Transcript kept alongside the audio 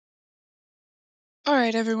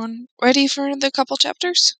Alright, everyone. Ready for the couple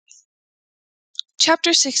chapters?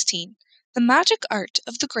 Chapter 16. The Magic Art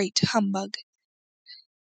of the Great Humbug.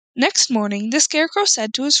 Next morning, the Scarecrow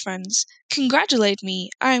said to his friends, "Congratulate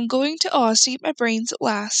me. I am going to Oz to get my brains at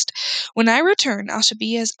last. When I return, I shall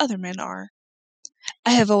be as other men are."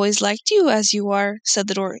 "I have always liked you as you are,"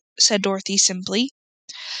 said Dorothy simply.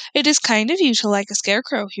 "It is kind of you to like a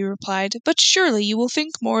Scarecrow," he replied, "but surely you will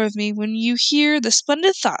think more of me when you hear the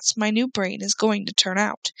splendid thoughts my new brain is going to turn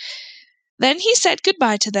out." Then he said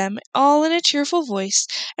good-bye to them all in a cheerful voice,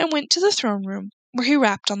 and went to the throne room, where he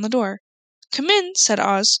rapped on the door. "Come in," said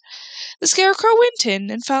Oz. The Scarecrow went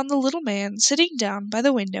in and found the little man sitting down by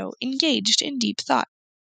the window, engaged in deep thought.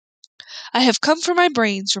 "I have come for my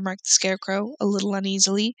brains," remarked the Scarecrow, a little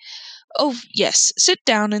uneasily. "Oh, yes, sit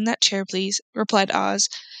down in that chair, please," replied Oz.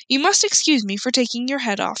 "You must excuse me for taking your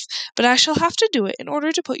head off, but I shall have to do it in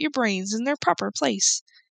order to put your brains in their proper place."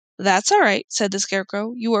 "That's all right," said the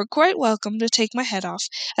Scarecrow. "You are quite welcome to take my head off,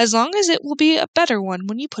 as long as it will be a better one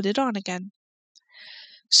when you put it on again."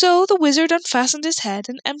 So the Wizard unfastened his head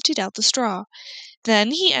and emptied out the straw.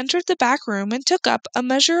 Then he entered the back room and took up a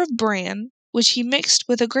measure of bran, which he mixed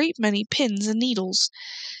with a great many pins and needles.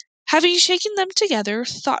 Having shaken them together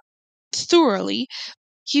thoroughly,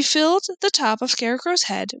 he filled the top of Scarecrow's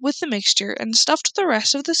head with the mixture and stuffed the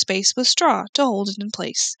rest of the space with straw to hold it in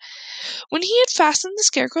place. When he had fastened the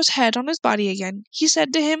Scarecrow's head on his body again, he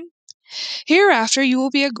said to him, "Hereafter you will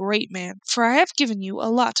be a great man, for I have given you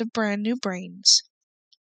a lot of brand new brains."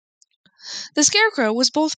 The Scarecrow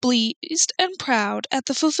was both pleased and proud at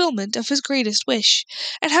the fulfillment of his greatest wish,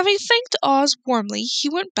 and having thanked Oz warmly, he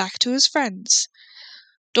went back to his friends.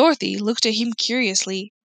 Dorothy looked at him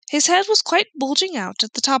curiously. His head was quite bulging out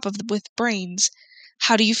at the top with brains.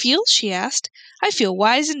 "How do you feel?" she asked. "I feel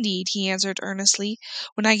wise indeed," he answered earnestly.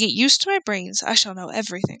 "When I get used to my brains, I shall know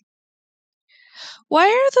everything." "Why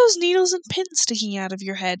are those needles and pins sticking out of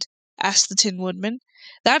your head?" asked the Tin Woodman.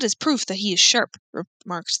 "That is proof that he is sharp,"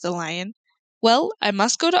 remarked the Lion. "Well, I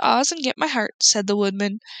must go to Oz and get my heart," said the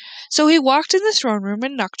Woodman. So he walked in the throne room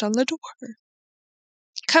and knocked on the door.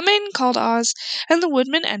 "Come in," called Oz, and the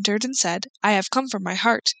Woodman entered and said, "I have come for my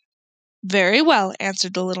heart." "Very well,"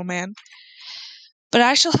 answered the little man. "But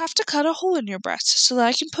I shall have to cut a hole in your breast so that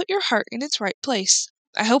I can put your heart in its right place.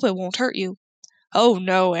 I hope it won't hurt you." "Oh,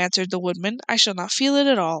 no," answered the Woodman. "I shall not feel it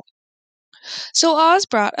at all." So Oz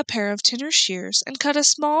brought a pair of tinner's shears and cut a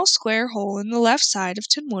small square hole in the left side of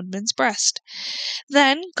Tin Woodman's breast.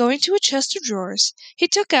 Then, going to a chest of drawers, he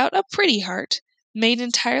took out a pretty heart, made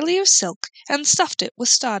entirely of silk, and stuffed it with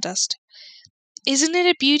sawdust. "Isn't it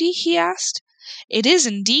a beauty?" he asked. "It is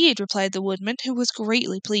indeed," replied the Woodman, who was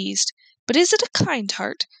greatly pleased. "But is it a kind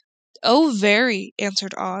heart?" "Oh, very,"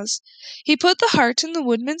 answered Oz. He put the heart in the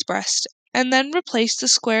Woodman's breast, and then replaced the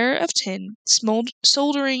square of tin,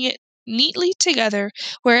 soldering it neatly together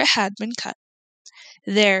where it had been cut.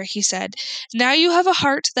 "There," he said. "Now you have a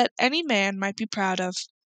heart that any man might be proud of."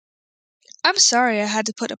 "I'm sorry I had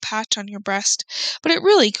to put a patch on your breast, but it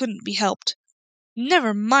really couldn't be helped."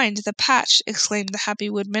 "Never mind the patch," exclaimed the happy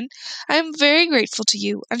Woodman. "I am very grateful to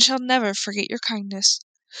you, and shall never forget your kindness."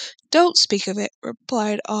 "Don't speak of it,"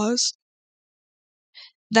 replied Oz.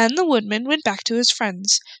 Then the Woodman went back to his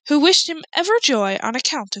friends, who wished him ever joy on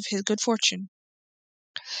account of his good fortune.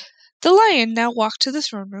 The Lion now walked to the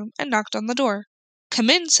throne room and knocked on the door. "Come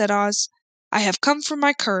in," said Oz. "I have come for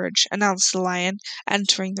my courage," announced the Lion,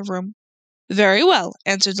 entering the room. "Very well,"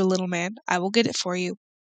 answered the little man. "I will get it for you."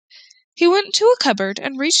 He went to a cupboard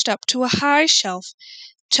and reached up to a high shelf,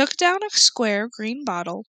 took down a square green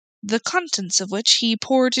bottle, the contents of which he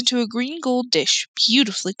poured into a green gold dish,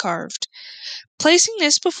 beautifully carved. Placing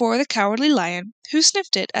this before the Cowardly Lion, who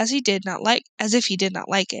sniffed it as if he did not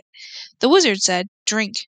like it, the Wizard said,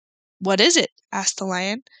 "Drink." "What is it?" asked the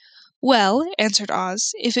Lion. "Well," answered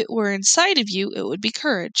Oz, "if it were inside of you, it would be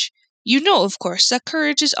courage. You know, of course, that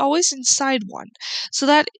courage is always inside one, so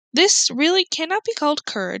that this really cannot be called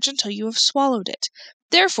courage until you have swallowed it.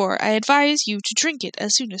 Therefore, I advise you to drink it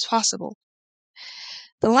as soon as possible."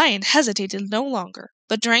 The Lion hesitated no longer,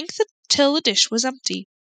 but drank till the dish was empty.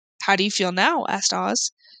 "How do you feel now?" asked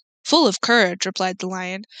Oz. "Full of courage," replied the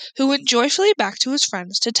Lion, who went joyfully back to his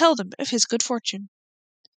friends to tell them of his good fortune.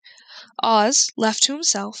 Oz, left to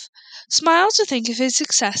himself, smiled to think of his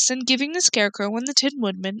success in giving the Scarecrow and the Tin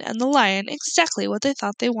Woodman and the Lion exactly what they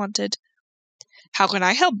thought they wanted. "How can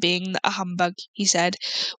I help being a humbug," he said,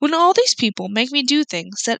 "when all these people make me do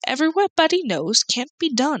things that everybody knows can't be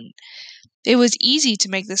done?" It was easy to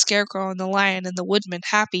make the Scarecrow and the Lion and the Woodman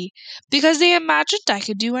happy, because they imagined I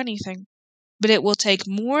could do anything. but it will take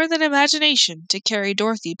more than imagination to carry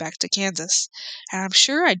Dorothy back to Kansas, and I'm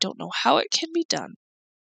sure I don't know how it can be done.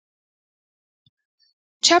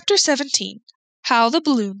 Chapter 17. How the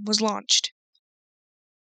Balloon Was Launched.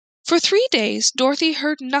 For 3 days Dorothy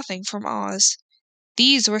heard nothing from Oz.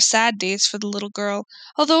 These were sad days for the little girl,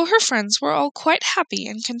 although her friends were all quite happy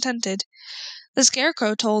and contented. The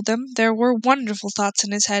Scarecrow told them there were wonderful thoughts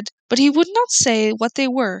in his head, but he would not say what they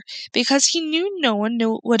were, because he knew no one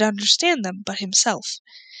would understand them but himself.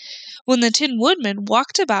 When the Tin Woodman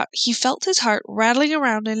walked about he felt his heart rattling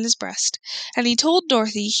around in his breast, and he told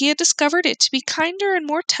Dorothy he had discovered it to be kinder and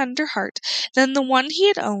more tender heart than the one he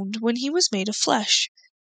had owned when he was made of flesh.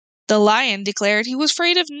 The Lion declared he was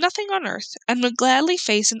afraid of nothing on earth, and would gladly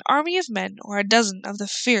face an army of men or a dozen of the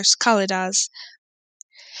fierce Kalidahs.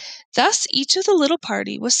 Thus each of the little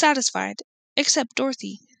party was satisfied, except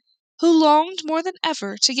Dorothy, who longed more than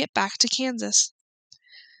ever to get back to Kansas.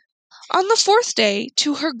 On the 4th day,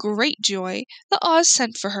 to her great joy, the Oz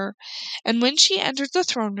sent for her, and when she entered the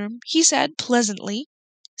throne room, he said pleasantly,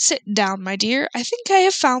 "Sit down, my dear. I think I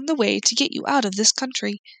have found the way to get you out of this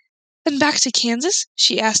country." "And back to Kansas?"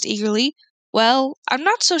 she asked eagerly. "Well, I'm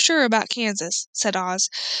not so sure about Kansas," said Oz,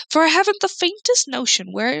 "for I haven't the faintest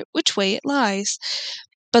notion which way it lies.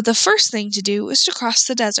 But the first thing to do is to cross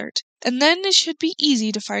the desert, and then it should be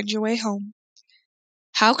easy to find your way home."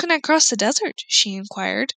 "How can I cross the desert?" she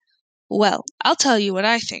inquired. "Well, I'll tell you what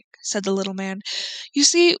I think," said the little man. "You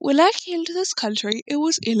see, when I came to this country, it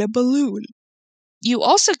was in a balloon. You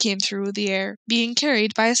also came through the air, being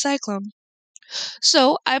carried by a cyclone.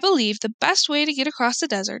 So I believe the best way to get across the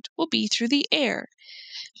desert will be through the air.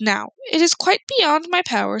 Now, it is quite beyond my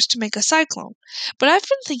powers to make a cyclone, but I've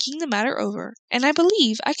been thinking the matter over, and I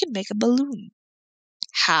believe I can make a balloon."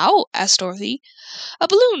 "How?" asked Dorothy. "A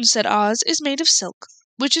balloon," said Oz, "is made of silk,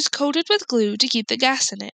 which is coated with glue to keep the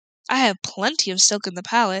gas in it. I have plenty of silk in the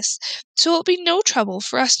palace, so it will be no trouble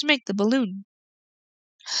for us to make the balloon."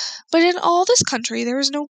 "But in all this country there is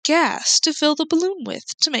no gas to fill the balloon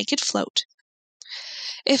with, to make it float."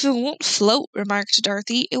 "If it won't float," remarked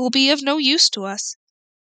Dorothy, "it will be of no use to us."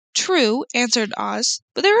 "True," answered Oz,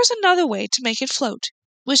 "but there is another way to make it float,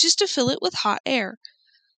 which is to fill it with hot air.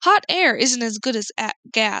 Hot air isn't as good as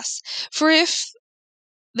gas, for if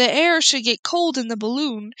the air should get cold in the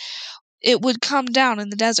balloon, it would come down in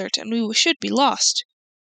the desert, and we should be lost."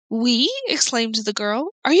 "We?" exclaimed the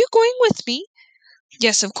girl. "Are you going with me?"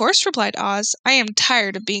 "Yes, of course," replied Oz. "I am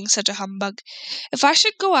tired of being such a humbug. If I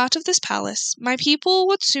should go out of this palace, my people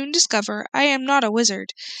would soon discover I am not a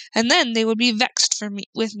wizard, and then they would be vexed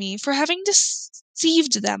with me for having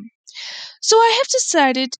deceived them. So I have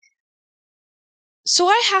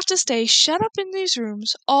to stay shut up in these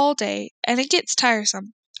rooms all day, and it gets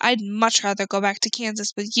tiresome. I'd much rather go back to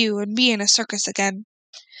Kansas with you and be in a circus again."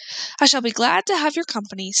 "I shall be glad to have your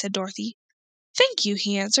company," said Dorothy. "Thank you,"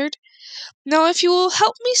 he answered. "Now if you will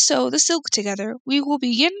help me sew the silk together, we will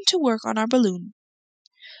begin to work on our balloon."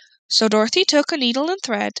 So Dorothy took a needle and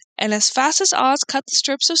thread, and as fast as Oz cut the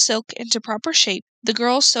strips of silk into proper shape, the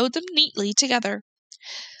girls sewed them neatly together.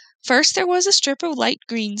 First there was a strip of light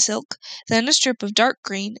green silk, then a strip of dark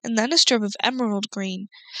green, and then a strip of emerald green,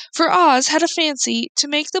 for Oz had a fancy to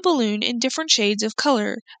make the balloon in different shades of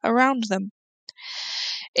color around them.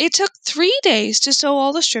 It took 3 days to sew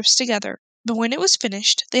all the strips together, but when it was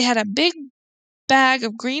finished they had a big bag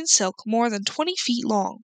of green silk more than 20 feet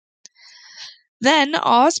long. Then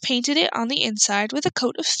Oz painted it on the inside with a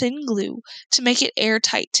coat of thin glue to make it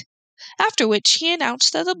airtight, after which he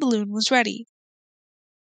announced that the balloon was ready.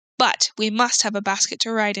 "But we must have a basket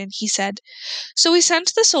to ride in," he said, so he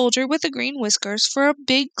sent the soldier with the green whiskers for a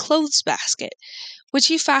big clothes basket, which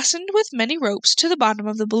he fastened with many ropes to the bottom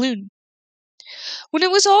of the balloon. When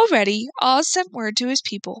it was all ready, Oz sent word to his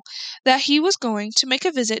people that he was going to make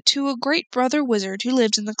a visit to a great brother wizard who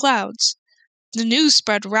lived in the clouds. The news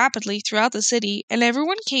spread rapidly throughout the city, and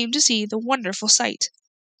everyone came to see the wonderful sight.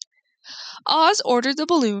 Oz ordered the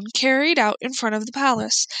balloon carried out in front of the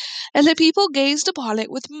palace, and the people gazed upon it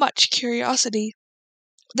with much curiosity.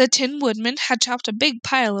 The Tin Woodman had chopped a big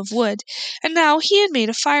pile of wood, and now he had made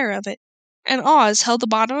a fire of it, and Oz held the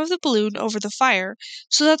bottom of the balloon over the fire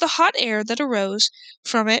so that the hot air that arose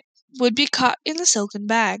from it would be caught in the silken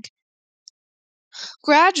bag.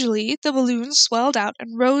 Gradually the balloon swelled out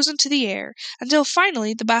and rose into the air, until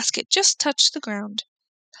finally the basket just touched the ground.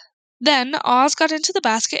 Then Oz got into the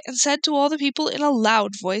basket and said to all the people in a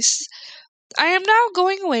loud voice, "I am now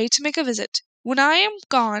going away to make a visit. When I am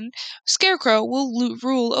gone, Scarecrow will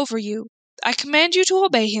rule over you. I command you to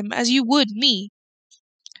obey him as you would me."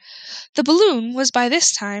 The balloon was by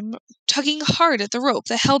this time tugging hard at the rope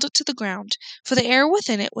that held it to the ground, for the air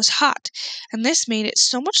within it was hot, and this made it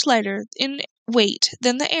so much lighter in weight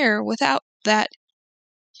than the air without that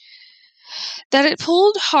it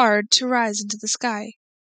pulled hard to rise into the sky.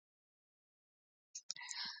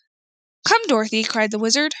 "Come, Dorothy," cried the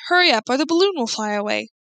Wizard. "Hurry up, or the balloon will fly away."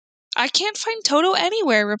 "I can't find Toto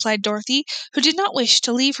anywhere," replied Dorothy, who did not wish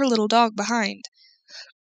to leave her little dog behind.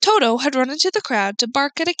 Toto had run into the crowd to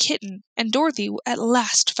bark at a kitten, and Dorothy at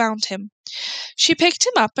last found him. She picked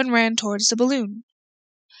him up and ran towards the balloon.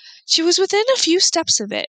 She was within a few steps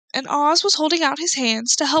of it, and Oz was holding out his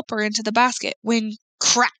hands to help her into the basket, when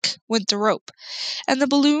crack went the rope, and the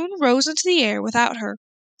balloon rose into the air without her.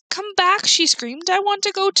 "Come back!" she screamed. "I want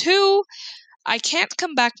to go too!" "I can't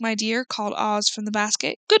come back, my dear," called Oz from the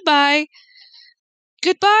basket. "Goodbye!"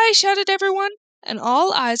 "Goodbye!" shouted everyone, and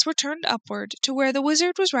all eyes were turned upward to where the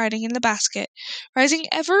Wizard was riding in the basket,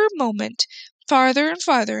 rising every moment farther and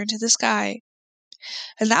farther into the sky.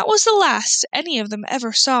 And that was the last any of them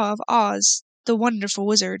ever saw of Oz, the wonderful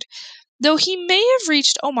Wizard, though he may have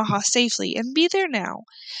reached Omaha safely and be there now,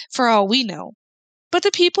 for all we know. But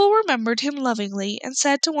the people remembered him lovingly and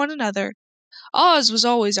said to one another, "Oz was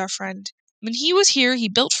always our friend. When he was here he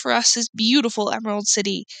built for us this beautiful Emerald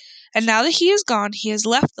City, and now that he is gone he has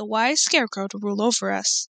left the wise Scarecrow to rule over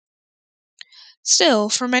us." Still,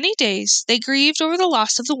 for many days they grieved over the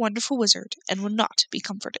loss of the wonderful Wizard and would not be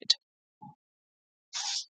comforted.